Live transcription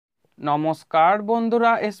নমস্কার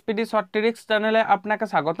বন্ধুরা, SPD short tricks চ্যানেলে আপনাকে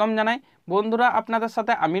স্বাগতম জানাই। বন্ধুরা, আপনাদের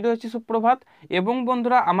সাথে আমি রয়েছি সুপ্রভাত। এবং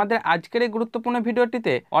বন্ধুরা, আমাদের আজকের এই গুরুত্বপূর্ণ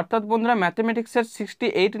ভিডিওটিতে অর্থাৎ বন্ধুরা ম্যাথমেটিক্সের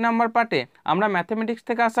 68 নাম্বার পার্টে আমরা ম্যাথমেটিক্স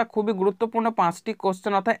থেকে আসা খুবই গুরুত্বপূর্ণ 5টি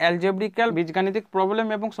কোশ্চেন অর্থাৎ অ্যালজেব্রিক্যাল বীজগাণিতিক প্রবলেম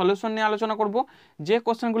এবং সলিউশন নিয়ে আলোচনা করব, যে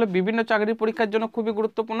কোশ্চেনগুলো বিভিন্ন চাকরি পরীক্ষার জন্য খুবই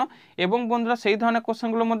গুরুত্বপূর্ণ। এবং বন্ধুরা, সেই ধরনের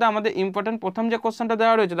কোশ্চেনগুলোর মধ্যে আমাদের ইম্পর্টেন্ট প্রথম যে কোশ্চেনটা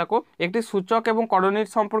দেওয়া রয়েছে, দেখো একটি সূচক এবং করণীর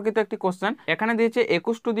সম্পর্কিত একটি কোশ্চেন। এখানে দিয়েছে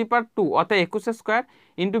 21^2 অর্থাৎ 21 স্কোয়ার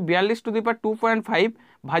ইন্টু 42^2.5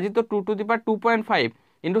 ভাজিত 2^2.5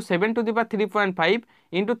 ইন্টু 7^3.5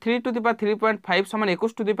 ইন্টু 3^3.5 সমান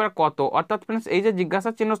 21 কত। অর্থাৎ ফ্রেন্ডস, এই যে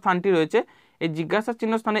জিজ্ঞাসা চিহ্ন স্থানটি রয়েছে, এই জিজ্ঞাসা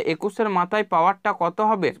চিহ্ন স্থানে 21-এর মাথায় পাওয়ারটা কত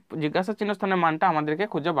হবে, জিজ্ঞাসা চিহ্ন স্থানের মানটা আমাদেরকে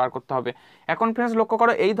খুঁজে বার করতে হবে। এখন ফ্রেন্ডস লক্ষ্য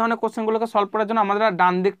করো, এই ধরনের কোশ্চেনগুলোকে সলভ করার জন্য আমরা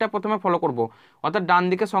ডান দিকটা প্রথমে ফলো করব। অর্থাৎ ডান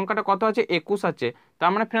দিকের সংখ্যাটা কত আছে, 21 আছে।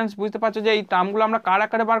 তার মানে ফ্রেন্ডস বুঝতে পারছো যে এই টার্মগুলো আমরা কার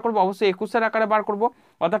আকারে বার করবো, অবশ্যই 21-এর আকারে বার করবো,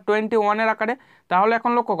 অর্থাৎ 21-এর আকারে। তাহলে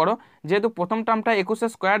এখন লক্ষ্য করো, যেহেতু প্রথম টার্মটা 21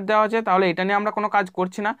 স্কোয়ার দেওয়া আছে, তাহলে এটা নিয়ে আমরা কোনো কাজ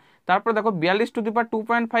করছি না। তারপর দেখো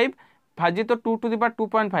 42^2.5 ভাজিত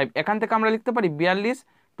 2^2.5, এখান থেকে আমরা লিখতে পারি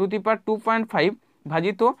 42^2.5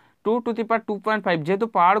 ভাজিত 2^2.5। যেহেতু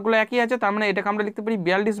পাওয়ারগুলো একই আছে, তার মানে এটাকে আমরা লিখতে পারি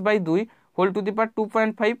 42/2 হোল টু দি পাওয়ার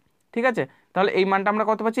 2.5। ঠিক আছে, তাহলে এই মানটা আমরা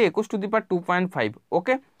কত পাচ্ছি, 21^2.5।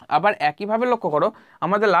 ওকে, আবার একইভাবে লক্ষ্য করো,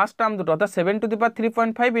 আমাদের লাস্ট টার্ম দুটো অর্থাৎ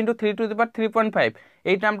 7^3.5 ইন্টু 3^3.5,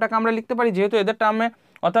 এই টার্মটাকে আমরা লিখতে পারি, যেহেতু এদের টার্মে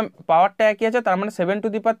অর্থাৎ পাওয়ারটা একই আছে, তার মানে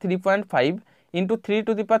 7^3.5 ইন্টু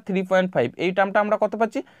 3^3.5, এই টার্মটা আমরা কত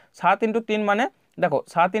পাচ্ছি, 7 ইন্টু 3 মানে দেখো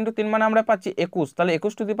 7 ইন্টু 3 মানে আমরা পাচ্ছি 21, তাহলে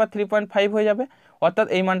 21^3.5 হয়ে যাবে। অর্থাৎ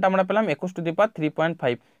এই মানটা আমরা পেলাম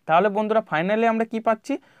 21^3.5। তাহলে বন্ধুরা ফাইনালি আমরা কি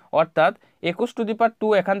পাচ্ছি, অর্থাৎ 21^2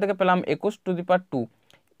 এখান থেকে পেলাম 21^2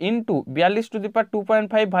 ইন্টু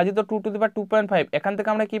 42^2.5 ভাজিত 2^2.5, এখান থেকে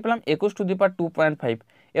আমরা কি পেলাম 21^2.5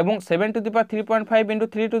 এবং 7^3.5 ইন্টু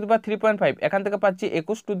 3^3.5, এখান থেকে পাচ্ছি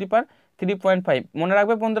 21^3.5। মনে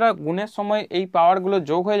রাখবে বন্ধুরা, গুণের সময় এই পাওয়ারগুলো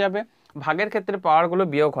যোগ হয়ে যাবে, ভাগের ক্ষেত্রে পাওয়ারগুলো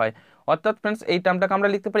বিয়োগ হয়। অর্থাৎ ফ্রেন্ডস এই টার্মটাকে আমরা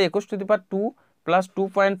লিখতে পারি 21^2 প্লাস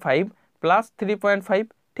 2.5 প্লাস 3.5।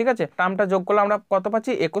 ঠিক আছে, টার্মটা যোগ করলে আমরা কত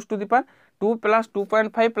পাচ্ছি, 21^2 প্লাস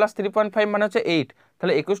 2.5 প্লাস 3.5 মানে হচ্ছে 8,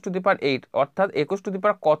 তাহলে 21^8। অর্থাৎ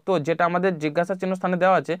 21 কত, যেটা আমাদের জিজ্ঞাসা চিহ্ন স্থানে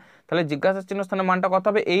দেওয়া আছে, তাহলে জিজ্ঞাসা চিহ্ন স্থানের মানটা কত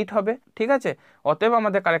হবে, 8 হবে। ঠিক আছে, অতএব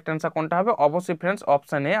আমাদের কারেক্ট অ্যান্সার কোনটা হবে, অবশ্যই ফ্রেন্ডস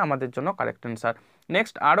অপশন এ আমাদের জন্য কারেক্ট অ্যান্সার।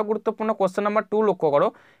 নেক্সট আরও গুরুত্বপূর্ণ কোশ্চেন নাম্বার 2 লক্ষ্য করো।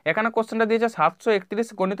 এখানে কোশ্চেনটা দিয়েছে 731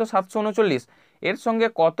 গণিত 739, এর সঙ্গে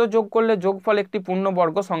কত যোগ করলে যোগফল একটি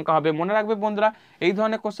পূর্ণবর্গ সংখ্যা হবে। মনে রাখবে বন্ধুরা, এই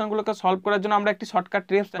ধরনের কোশ্চেনগুলোকে সলভ করার জন্য আমরা একটি শর্টকাট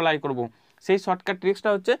ট্রিক্স অ্যাপ্লাই করব। সেই শর্টকাট ট্রিক্সটা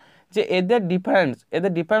হচ্ছে যে এদের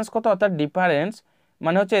ডিফারেন্স কত, অর্থাৎ ডিফারেন্স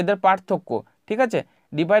মানে হচ্ছে এদের পার্থক্য। ঠিক আছে,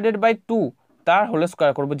 ডিভাইডেড বাই 2 তার হোল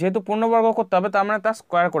স্কোয়ার করবো, যেহেতু পূর্ণবর্গ করতে হবে তার মানে তার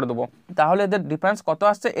স্কোয়ার করে দেবো। তাহলে এদের ডিফারেন্স কত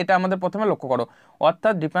আসছে, এটা আমাদের প্রথমে লক্ষ্য করো।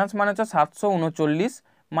 অর্থাৎ ডিফারেন্স মানে হচ্ছে 739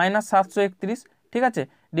 মাইনাস 731। ঠিক আছে,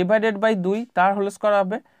 ডিভাইডেড বাই 2 তার হোল স্কোয়ার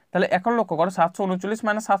হবে। তাহলে এখন লক্ষ্য করো, 739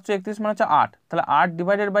 মাইনাস 731 মানে হচ্ছে 8, তাহলে 8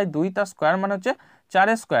 ডিভাইডেড বাই 2 তার স্কোয়ার মানে হচ্ছে 4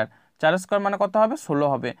 স্কোয়ার। 4 স্কোয়ার মানে কত হবে, 16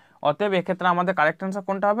 হবে। অতএব এক্ষেত্রে আমাদের কারেক্ট অ্যান্সার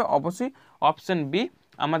কোনটা হবে, অবশ্যই অপশন বি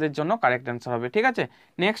আমাদের জন্য কারেক্ট অ্যান্সার হবে। ঠিক আছে,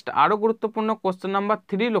 নেক্সট আরও গুরুত্বপূর্ণ কোশ্চেন নাম্বার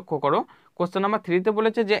 3 লক্ষ্য করো। কোশ্চেন নাম্বার 3তে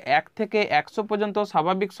বলেছে যে 1 থেকে 100 পর্যন্ত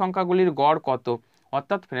স্বাভাবিক সংখ্যাগুলির গড় কত।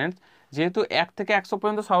 অর্থাৎ ফ্রেন্ডস, যেহেতু 1 থেকে 100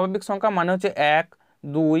 পর্যন্ত স্বাভাবিক সংখ্যা মানে হচ্ছে 1,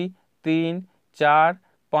 2, 3, 4,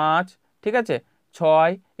 5, ঠিক আছে,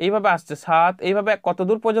 6, এইভাবে আসছে 7, এইভাবে কত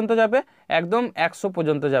দূর পর্যন্ত যাবে, একদম 100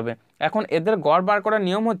 পর্যন্ত যাবে। এখন এদের গড় বার করার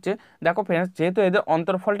নিয়ম হচ্ছে, দেখো ফ্রেন্ডস, যেহেতু এদের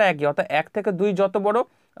অন্তরফলটা একই, অর্থাৎ 1 থেকে 2 যত বড়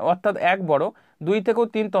অর্থাৎ 1 বড়, 2 থেকেও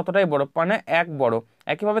 3 ততটাই বড় মানে 1 বড়,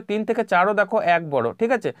 একইভাবে 3 থেকে 4ও দেখো 1 বড়।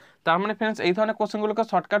 ঠিক আছে, তার মানে ফ্রেন্ডস এই ধরনের কোশ্চেনগুলোকে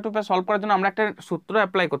শর্টকাট রূপে সলভ করার জন্য আমরা একটা সূত্র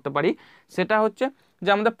অ্যাপ্লাই করতে পারি। সেটা হচ্ছে যে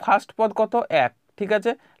আমাদের ফার্স্ট পদ কত, 1, ঠিক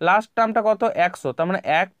আছে, লাস্ট টার্মটা কত, 100, তার মানে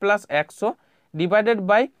 1 প্লাস 100 ডিভাইডেড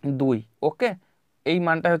বাই 2। ওকে, এই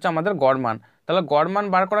মানটা হচ্ছে আমাদের গড় মান। তাহলে গড় মান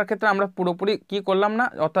বার করার ক্ষেত্রে আমরা পুরোপুরি কি করলাম না,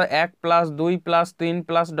 অর্থাৎ 1 plus 2 plus 3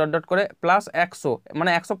 plus dot dot করে প্লাস 100, মানে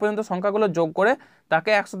 100 পর্যন্ত সংখ্যাগুলো যোগ করে তাকে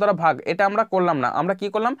 100 দ্বারা ভাগ, এটা আমরা করলাম না। আমরা কি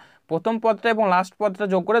করলাম, প্রথম পদটা এবং লাস্ট পদটা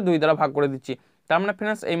যোগ করে 2 দ্বারা ভাগ করে দিচ্ছি। তার মানে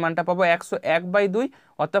ফ্রেন্ডস এই মানটা পাবো 101/2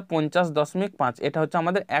 অর্থাৎ 50.5। এটা হচ্ছে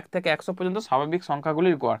আমাদের 1 থেকে 100 পর্যন্ত স্বাভাবিক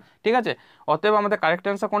সংখ্যাগুলির গড়। ঠিক আছে, অতএব আমাদের কারেক্ট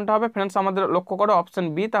অ্যান্সার কোনটা হবে, ফ্রেন্ডস আমাদের লক্ষ্য করো অপশন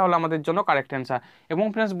বি, তাহলে আমাদের জন্য কারেক্ট অ্যান্সার। এবং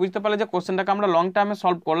ফ্রেন্ডস বুঝতে পারলে যে কোশ্চেনটাকে আমরা লং টার্মে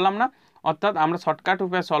সলভ করলাম না, অর্থাৎ আমরা শর্টকাট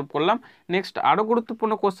উপায়ে সলভ করলাম। নেক্সট আরও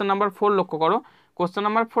গুরুত্বপূর্ণ কোশ্চেন নাম্বার 4 লক্ষ্য করো। কোশ্চেন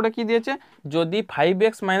নাম্বার 4-এ কি দিয়েছে, যদি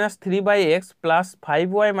 5x minus 3/x plus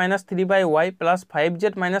 5y minus 3/y plus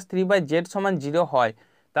 5z minus 3/z সমান 0 হয়,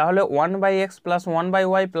 তাহলে 1/x plus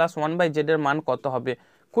 1/y plus 1/z এর মান কত হবে।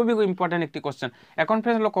 খুবই ইম্পর্টেন্ট একটি কোশ্চেন। এখন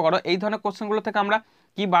ফ্রেন্ডস লক্ষ্য করো, এই ধরনের কোশ্চেনগুলো থেকে আমরা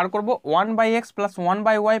কি বার করব 1/x plus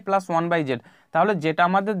 1/y plus 1/z। তাহলে যেটা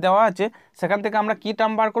আমাদের দেওয়া আছে সেখান থেকে আমরা কি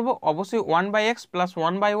টার্ম বার করব, অবশ্যই 1/x plus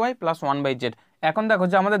 1/y plus 1/z। এখন দেখো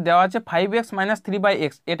যে আমাদের দেওয়া আছে 5x মাইনাস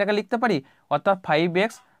 3/x, এটাকে লিখতে পারি, অর্থাৎ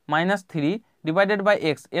 5x minus 3 divided by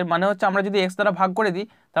x. এর মানে হচ্ছে আমরা যদি এক্স দ্বারা ভাগ করে দিই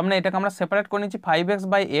তার মানে এটাকে আমরা সেপারেট করে নিচ্ছি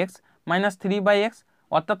 5x/x মাইনাস 3/x,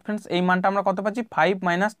 অর্থাৎ ফ্রেন্ডস এই মানটা আমরা কত পাচ্ছি 5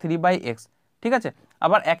 মাইনাস 3/x। ঠিক আছে,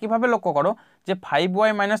 আবার একইভাবে লক্ষ্য করো যে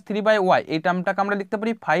 5y মাইনাস 3/y এই টার্মটাকে আমরা লিখতে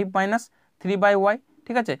পারি 5 মাইনাস 3/y।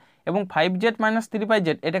 ঠিক আছে, এবং 5z মাইনাস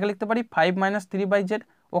 3/z এটাকে লিখতে পারি 5 মাইনাস 3/z।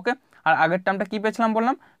 ওকে, আর আগের টার্মটা কি পেয়েছিলাম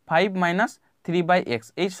বললাম 5 মাইনাস 3/x।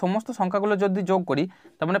 এই সমস্ত সংখ্যাগুলো যদি যোগ করি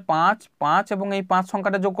তার মানে 5 5 এবং এই 5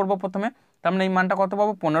 সংখ্যাটা যোগ করব প্রথমে, তার মানে এই মানটা কত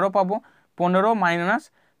পাবো 15 পাবো। 15 minus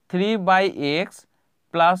 3/x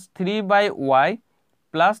plus 3/y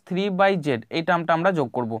plus 3/z এই টার্মটা আমরা যোগ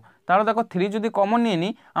করব। তাহলে দেখো 3 যদি কমন নিয়ে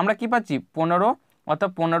নিই আমরা কি পাচ্ছি 15, অর্থাৎ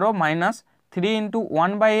 15 minus 3 into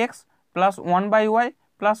 1/x plus 1/y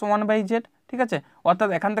plus 1/z। ঠিক আছে, অর্থাৎ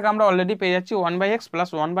এখান থেকে আমরা অলরেডি পেয়ে যাচ্ছি 1/x plus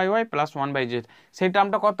 1/y plus 1/z। সেই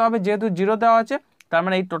টার্মটা কত হবে, যেহেতু 0 দেওয়া আছে তার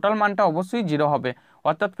মানে এই টোটাল মানটা অবশ্যই 0 হবে।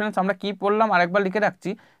 অর্থাৎ ফ্রেন্ডস আমরা কি পড়লাম আরেকবার লিখে রাখছি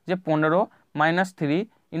যে 15 minus 3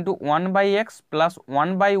 into 1/x plus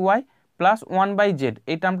 1/y plus 1/z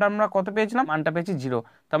এই টার্মটা আমরা কত পেয়েছিলাম, মানটা পেয়েছি 0।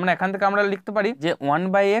 তার মানে এখান থেকে আমরা লিখতে পারি যে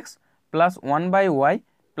 1/x plus 1/y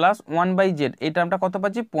plus 1/z এই টার্মটা কত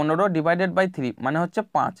পাচ্ছি 15 ডিভাইডেড বাই 3 মানে হচ্ছে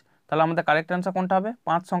 5। তাহলে আমাদের কারেক্ট অ্যান্সার কোনটা হবে,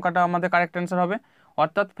 5 সংখ্যাটা আমাদের কারেক্ট অ্যান্সার হবে।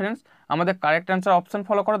 অর্থাৎ ফ্রেন্ডস আমাদের কারেক্ট অ্যান্সার অপশন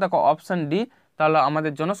ফলো করো, দেখো অপশন ডি তাহলে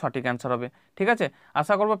আমাদের জন্য সঠিক অ্যান্সার হবে। ঠিক আছে,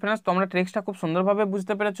 আশা করবো ফ্রেন্ডস তোমরা ট্রিক্সটা খুব সুন্দরভাবে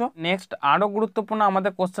বুঝতে পেরেছো। নেক্সট আরও গুরুত্বপূর্ণ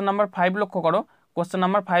আমাদের কোশ্চেন নাম্বার 5 লক্ষ্য করো। কোশ্চেন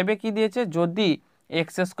নাম্বার 5-এ কি দিয়েছে, যদি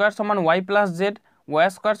এক্স স্কোয়ার সমান Y plus Z, Y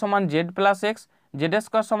square সমান Z plus x, Z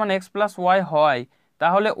square সমান এক্স প্লাস ওয়াই হয়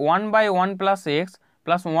তাহলে 1/1 plus x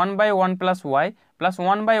plus 1/1 plus Y plus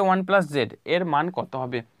 1/1 plus Z এর মান কত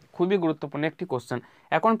হবে। খুবই গুরুত্বপূর্ণ একটি কোশ্চেন।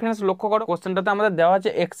 এখন ফ্রেন্ডস লক্ষ্য করো কোশ্চেনটাতে আমাদের দেওয়া আছে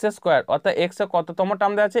এক্স স্কোয়ার, অর্থাৎ এক্স এর কততম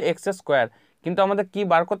টার্ম দেওয়া আছে এক্স স্কোয়ার, কিন্তু আমাদের কি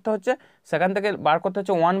বার করতে হচ্ছে, সেখান থেকে বার করতে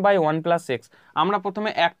হচ্ছে 1/1 প্লাস এক্স। আমরা প্রথমে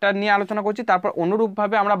একটা নিয়ে আলোচনা করছি, তারপর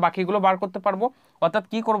অনুরূপভাবে আমরা বাকিগুলো বার করতে পারবো। অর্থাৎ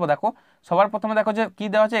কি করব দেখো, সবার প্রথমে দেখো যে কি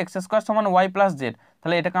দেওয়া আছে এক্স স্কোয়ার সমান ওয়াই প্লাস জেড,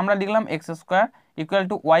 তাহলে এটাকে আমরা লিখলাম x square equal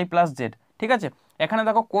to Y plus Z. ঠিক আছে, এখানে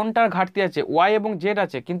দেখো কোনটার ঘাটতি আছে, ওয়াই এবং জেড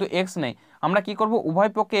আছে কিন্তু এক্স নেই। আমরা কি করব,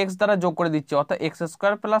 উভয় পক্ষে এক্স দ্বারা যোগ করে দিচ্ছি, অর্থাৎ x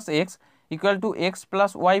square plus x equal to x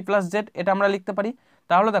plus Y plus Z এটা আমরা লিখতে পারি।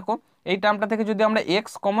 তাহলে দেখো এই টার্মটা থেকে যদি আমরা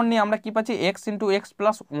এক্স কমন নিই আমরা কি পাচ্ছি x into x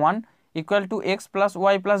plus 1 equal to x plus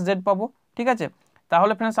Y plus Z পাবো। ঠিক আছে,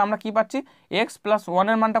 তাহলে ফ্রেন্ডস আমরা কি পাচ্ছি এক্স প্লাস 1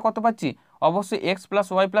 এর মানটা কত পাচ্ছি, অবশ্যই x plus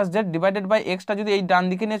Y plus Z divided by extra যদি এই ডান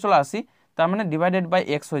দিকে নিয়ে চলে আসি তার মানে ডিভাইডেড বাই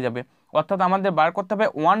এক্স হয়ে যাবে। অর্থাৎ আমাদের বার করতে হবে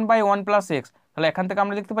 1/1 প্লাস এক্স, তাহলে এখান থেকে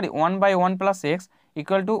আমরা লিখতে পারি 1/1 plus x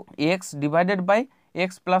equal to x divided by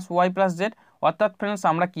x plus Y plus Z. অর্থাৎ ফ্রেন্ডস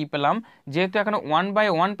আমরা কি পেলাম, যেহেতু এখানে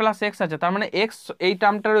 1/1 প্লাস এক্স আছে তার মানে এক্স এই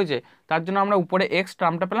টার্মটা রয়েছে, তার জন্য আমরা উপরে এক্স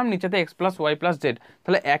টার্মটা পেলাম, নিচেতে x plus Y plus Z.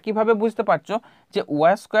 তাহলে একইভাবে বুঝতে পারছো যে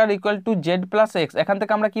Y square equal to Z plus x, এখান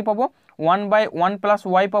থেকে আমরা কি পাবো 1/1 প্লাস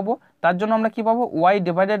ওয়াই পাবো, তার জন্য আমরা কি পাবো Y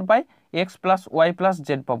divided by x plus Y plus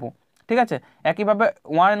Z পাবো। ঠিক আছে, একইভাবে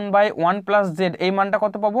 1/1 প্লাস জেড এই মানটা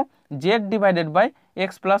কত পাবো Z divided by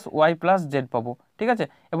x plus Y plus Z পাবো। ঠিক আছে,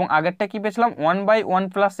 এবং আগেরটা কি পেয়েছিলাম 1/1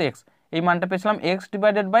 প্লাস এক্স, এই মানটা পেয়েছিলাম x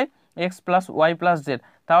divided by x plus Y plus Z.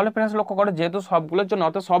 তাহলে ফ্রেন্ডস লক্ষ্য করো যেহেতু সবগুলোর জন্য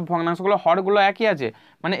অর্থাৎ সব ভগ্নাংশগুলো হরগুলো একই আছে,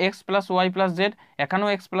 মানে x plus Y plus Z, এখানেও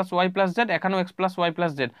x plus Y plus Z, এখানেও x plus Y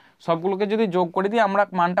plus Z, সবগুলোকে যদি যোগ করে দিই আমরা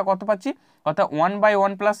মানটা কত পাচ্ছি, অর্থাৎ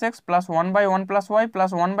 1/1 plus x plus 1/1 plus Y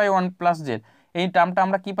plus 1/1 plus Z. এই টার্মটা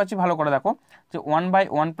আমরা কি পাচ্ছি ভালো করে দেখো যে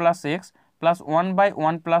 1/1 plus x plus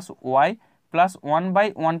 1/1 plus Y plus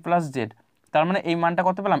 1/1 plus Z. তার মানে এই মানটা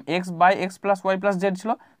কত পেলাম x by x plus Y plus Z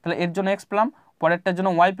ছিল, তাহলে এর জন্য এক্স পেলাম, পরেরটার জন্য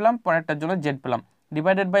ওয়াই পেলাম, পরেরটার জন্য জেড পেলাম,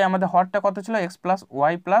 ডিভাইডেড বাই আমাদের হরটা কত ছিল x plus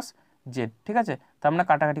Y plus Z. ঠিক আছে, তার মানে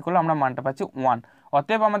কাটাকাটি করলে আমরা মানটা পাচ্ছি 1।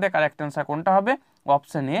 অতএব আমাদের কারেক্ট অ্যান্সার কোনটা হবে,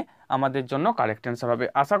 অপশন এ আমাদের জন্য কারেক্ট অ্যান্সার হবে।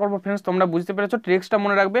 আশা করবো ফ্রেন্ডস তোমরা বুঝতে পেরেছো। ট্রিক্সটা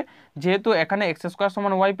মনে রাখবে, যেহেতু এখানে এক্স স্কোয়ার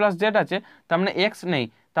সমান ওয়াই প্লাস জেড আছে তার মানে এক্স নেই,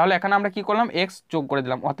 তাহলে এখানে আমরা কি করলাম এক্স যোগ করে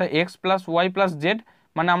দিলাম, অর্থাৎ x plus Y plus Z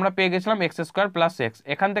মানে আমরা পেয়ে গেছিলাম এক্স স্কোয়ার প্লাস এক্স,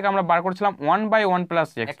 এখান থেকে আমরা বার করেছিলাম 1/1 প্লাস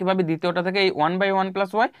এক্স। একইভাবে দ্বিতীয়টা থেকে এই 1/1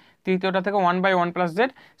 প্লাস ওয়াই, তৃতীয়টা থেকে 1/1 প্লাস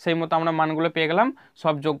জেড, সেই মতো আমরা মানগুলো পেয়ে গেলাম।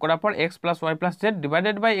 সব যোগ করার পর x plus Y plus Z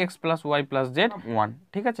divided by x plus Y plus Z 1।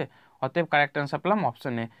 ঠিক আছে, অতএব কারেক্ট অ্যান্সার পেলাম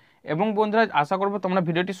অপশন এ। এবং বন্ধুরা আশা করবো তোমরা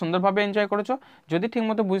ভিডিওটি সুন্দরভাবে এনজয় করেছো। যদি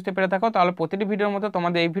ঠিকমতো বুঝতে পেরে থাকো তাহলে প্রতিটি ভিডিওর মতো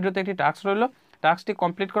তোমাদের এই ভিডিওতে একটি টাস্ক রইলো, টাস্কটি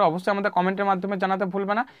কমপ্লিট করে অবশ্যই আমাদের কমেন্টের মাধ্যমে জানাতে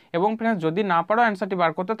ভুলবে না। এবং ফ্রেন্ডস যদি না পারো অ্যান্সারটি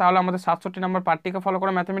বার করতে তাহলে আমাদের 67 নম্বর পার্টটিকে ফলো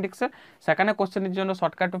করো ম্যাথমেটিক্সের, সেখানে কোশ্চেনের জন্য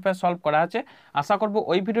শর্টকাট উপায়ে সলভ করা আছে। আশা করবো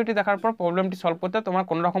ওই ভিডিওটি দেখার পর প্রবলেমটি সলভ করতে তোমার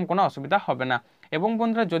কোনো রকম কোনো অসুবিধা হবে না। এবং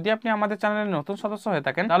বন্ধুরা যদি আপনি আমাদের চ্যানেলের নতুন সদস্য হয়ে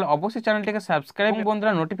থাকেন তাহলে অবশ্যই চ্যানেলটিকে সাবস্ক্রাইব এবং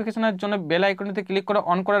বন্ধুরা নোটিফিকেশনের জন্য বেল আইকনটিতে ক্লিক করে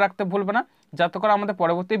অন করে রাখতে ভুলবেন না, যাতে করে আমাদের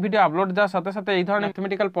পরবর্তী ভিডিও আপলোড দেওয়ার সাথে সাথে এই ধরনের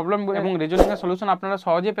ম্যাথমেটিক্যাল প্রবলেম এবং রিজনিং এর সলিউশন আপনারা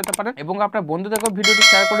সহজেই পেতে পারেন। এবং আপনার বন্ধুদেরকেও ভিডিওটি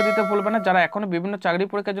শেয়ার করে দিতে ভুলবেন না যারা এখনো বিভিন্ন চাকরি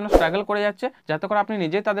পরীক্ষার জন্য স্ট্রাগল করে যাচ্ছে, যাতে করে আপনি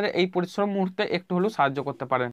নিজেই তাদের এই পরিশ্রম মুহূর্তে একটু হলেও সাহায্য করতে পারেন।